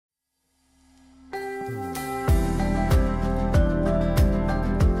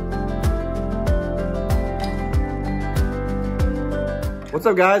What's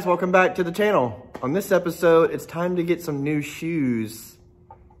up guys, welcome back to the channel. On this episode, it's time to get some new shoes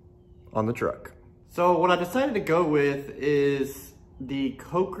on the truck. So what I decided to go with is the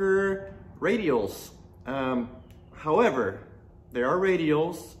Coker radials. However, they are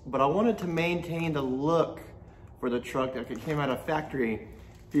radials, but I wanted to maintain the look for the truck that came out of factory.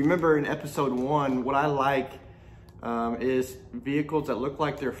 If you remember in episode 1, what I like is vehicles that look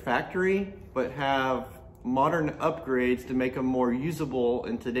like they're factory, but have modern upgrades to make them more usable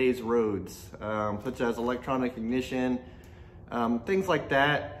in today's roads, such as electronic ignition, things like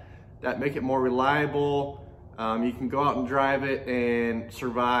that make it more reliable. You can go out and drive it and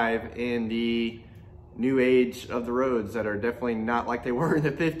survive in the new age of the roads that are definitely not like they were in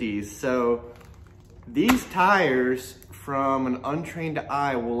the 50s. So these tires from an untrained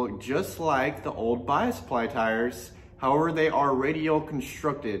eye will look just like the old bias ply tires. However, they are radial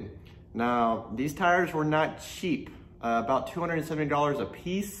constructed. Now, these tires were not cheap, about $270 a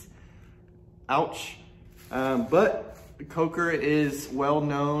piece. Ouch. But Coker is well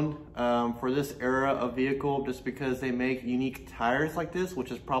known for this era of vehicle just because they make unique tires like this,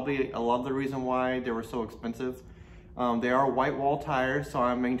 which is probably a lot of the reason why they were so expensive. They are white wall tires, so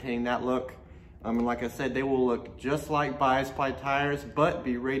I'm maintaining that look. And like I said, they will look just like bias ply tires, but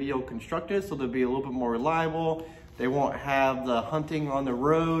be radial constructed, so they'll be a little bit more reliable. They won't have the hunting on the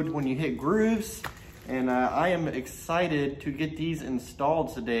road when you hit grooves. And I am excited to get these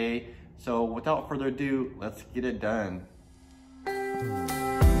installed today. So without further ado, let's get it done.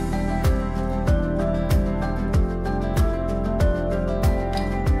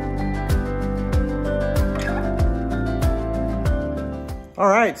 All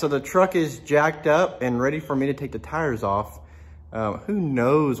right, so the truck is jacked up and ready for me to take the tires off. Who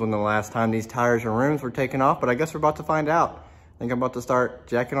knows when the last time these tires and rims were taken off, but I guess we're about to find out. I think I'm about to start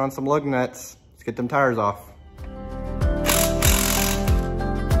jacking on some lug nuts. Let's get them tires off.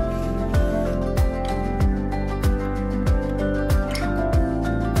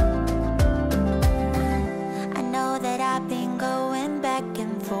 I know that I've been going back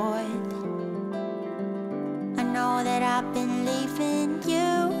and forth. I know that I've been leaving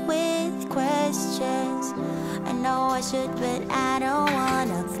you with questions. I know I should, but I don't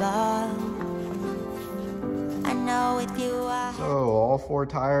wanna fall. I know with you So all 4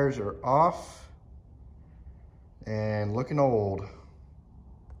 tires are off and looking old.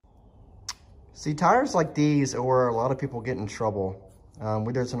 See, tires like these are where a lot of people get in trouble,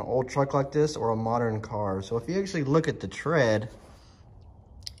 whether it's an old truck like this or a modern car. So if you actually look at the tread,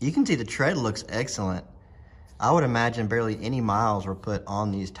 you can see the tread looks excellent. I would imagine barely any miles were put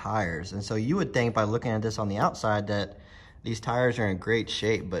on these tires. And so you would think by looking at this on the outside that these tires are in great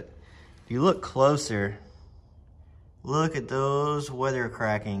shape, but if you look closer, look at those weather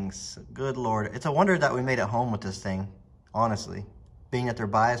crackings. Good Lord. It's a wonder that we made it home with this thing, honestly. Being that they're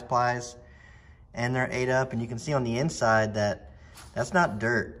bias plies and they're ate up, and you can see on the inside that that's not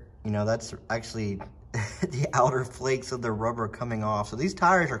dirt. You know, that's actually the outer flakes of the rubber coming off. So these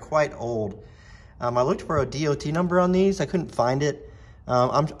tires are quite old. I looked for a DOT number on these. I couldn't find it.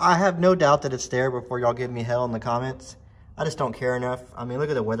 I have no doubt that it's there before y'all give me hell in the comments. I just don't care enough. I mean,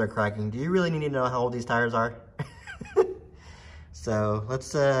 look at the weather cracking. Do you really need to know how old these tires are? So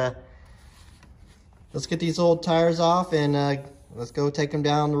let's get these old tires off and let's go take them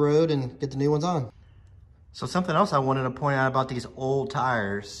down the road and get the new ones on. So something else I wanted to point out about these old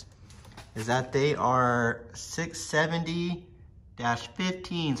tires is that they are 670-15s,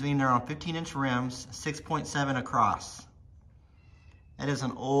 meaning they're on 15-inch rims, 6.7 across. That is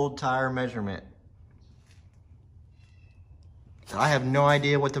an old tire measurement. I have no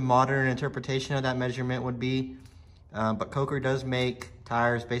idea what the modern interpretation of that measurement would be, but Coker does make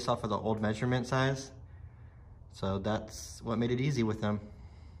tires based off of the old measurement size. So that's what made it easy with them.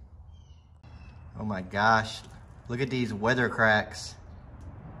 Oh my gosh, look at these weather cracks.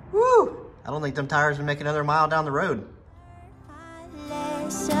 Woo! I don't think them tires would make another mile down the road.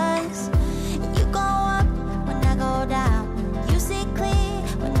 you go up when I go down. You see clear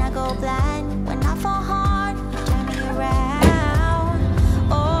when I go blind. When I fall hard, you turn me around.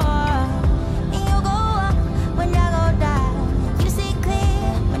 Oh, you go up when I go down. You see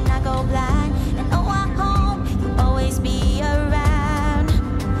clear when I go blind. And oh, I hope you always be around.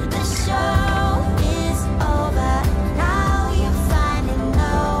 The show is over. Now you finally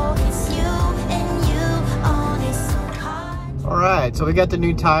know it's you and you own it so hard. All right, so we got the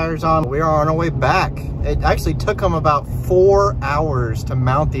new tires on. We are on our way back. It actually took them about 4 hours to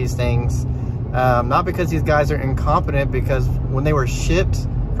mount these things. Not because these guys are incompetent, because when they were shipped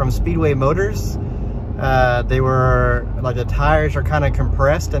from Speedway Motors, they were like, the tires are kind of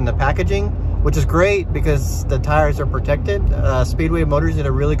compressed in the packaging. which is great because the tires are protected. Speedway Motors did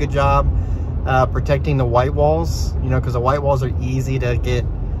a really good job protecting the white walls, you know, because the white walls are easy to get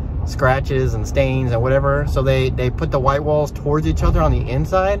scratches and stains and whatever. So they put the white walls towards each other on the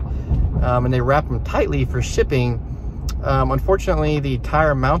inside, and they wrap them tightly for shipping. Unfortunately, the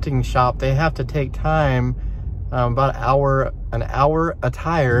tire mounting shop, they have to take time, about an hour a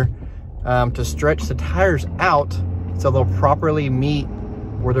tire, to stretch the tires out so they'll properly meet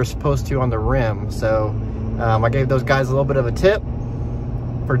where they're supposed to on the rim. So I gave those guys a little bit of a tip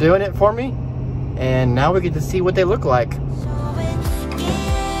for doing it for me, and now we get to see what they look like.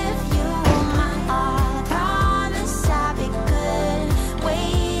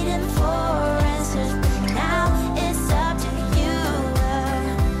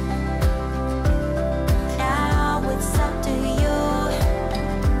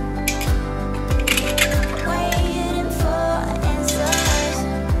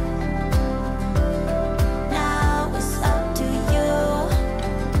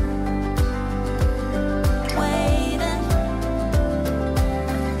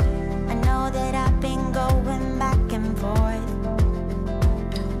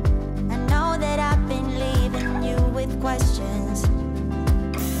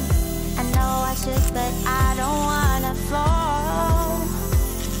 But I don't wanna fall.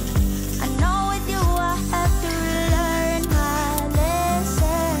 I know with you I have to learn my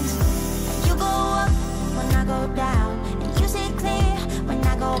lessons. You go up when I go down, and you see clear when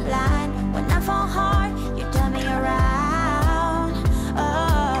I go blind. When I fall hard, you turn me around.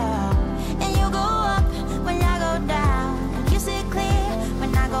 Oh, and you go up when I go down, and you see clear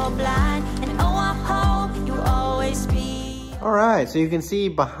when I go blind. And oh, I hope you always be. All right, so you can see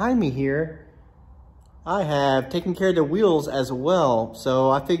behind me here, I have taken care of the wheels as well. So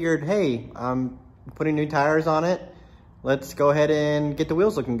I figured, hey, I'm putting new tires on it. Let's go ahead and get the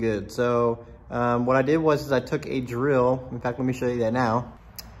wheels looking good. So what I did was I took a drill. In fact, let me show you that now.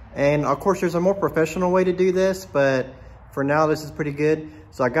 And of course, there's a more professional way to do this, but for now, this is pretty good.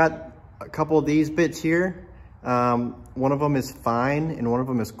 So I got a couple of these bits here. One of them is fine and one of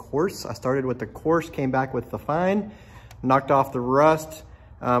them is coarse. I started with the coarse, came back with the fine, knocked off the rust.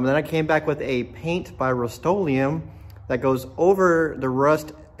 Then I came back with a paint by Rust-Oleum that goes over the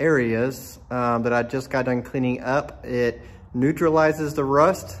rust areas that I just got done cleaning up. It neutralizes the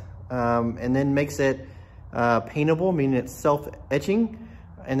rust and then makes it paintable, meaning it's self-etching.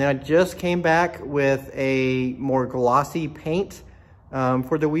 And then I just came back with a more glossy paint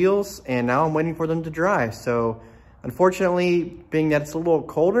for the wheels, and now I'm waiting for them to dry. So unfortunately, being that it's a little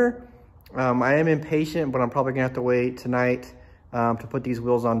colder, I am impatient, but I'm probably gonna have to wait tonight to put these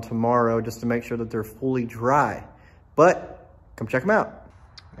wheels on tomorrow just to make sure that they're fully dry. But come check them out.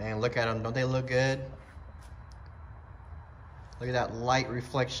 Man, look at them. Don't they look good? Look at that light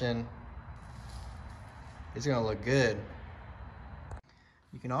reflection. It's gonna look good.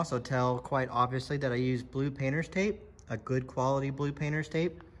 You can also tell quite obviously that I use blue painter's tape, a good quality blue painter's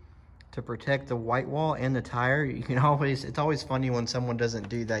tape, to protect the white wall and the tire. You can always, it's always funny when someone doesn't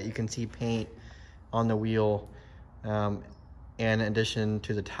do that. You can see paint on the wheel in addition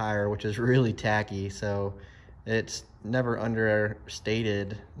to the tire, which is really tacky. So it's never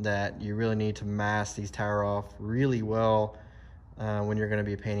understated that you really need to mask these tires off really well when you're going to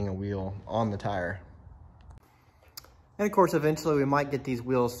be painting a wheel on the tire. And of course, eventually we might get these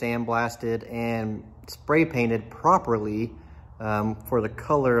wheels sandblasted and spray painted properly for the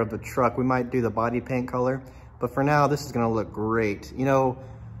color of the truck. We might do the body paint color, but for now, this is going to look great. You know,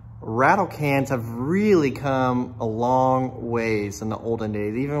 rattle cans have really come a long ways in the olden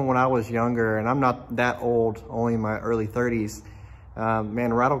days. Even when I was younger, and I'm not that old, only in my early 30s,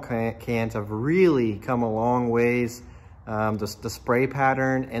 man, rattle cans have really come a long ways. The spray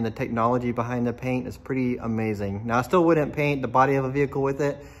pattern and the technology behind the paint is pretty amazing. Now, I still wouldn't paint the body of a vehicle with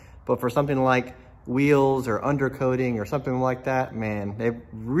it, but for something like wheels or undercoating or something like that, man, they've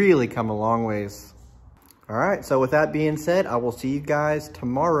really come a long ways. All right, so with that being said, I will see you guys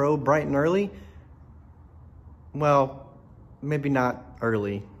tomorrow bright and early. Well, maybe not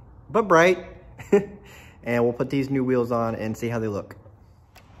early, but bright. And we'll put these new wheels on and see how they look.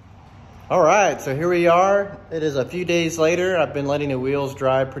 All right, so here we are. It is a few days later. I've been letting the wheels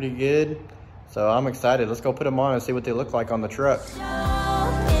dry pretty good, so I'm excited. Let's go put them on and see what they look like on the truck.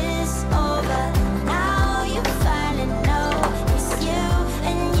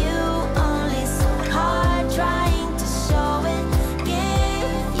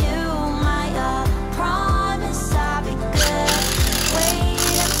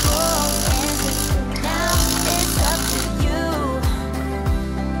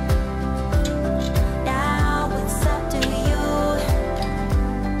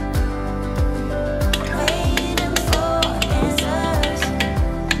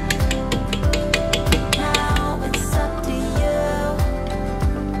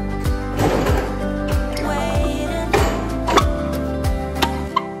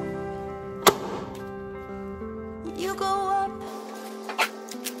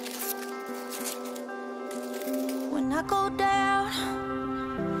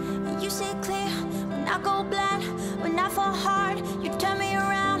 go blind, when I fall hard, you turn me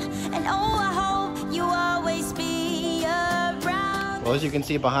around. And oh, I hope you always be around. Well, as you can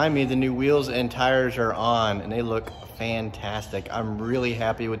see behind me, the new wheels and tires are on and they look fantastic. I'm really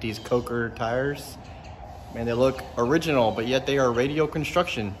happy with these Coker tires. Man, they look original, but yet they are radial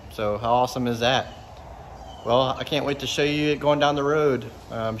construction. So how awesome is that? Well, I can't wait to show you it going down the road.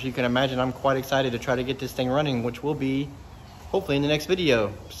 As you can imagine, I'm quite excited to try to get this thing running, which will be hopefully in the next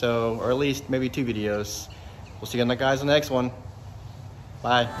video. So, or at least maybe 2 videos. We'll see you guys on the next one.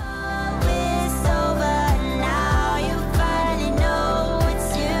 Bye.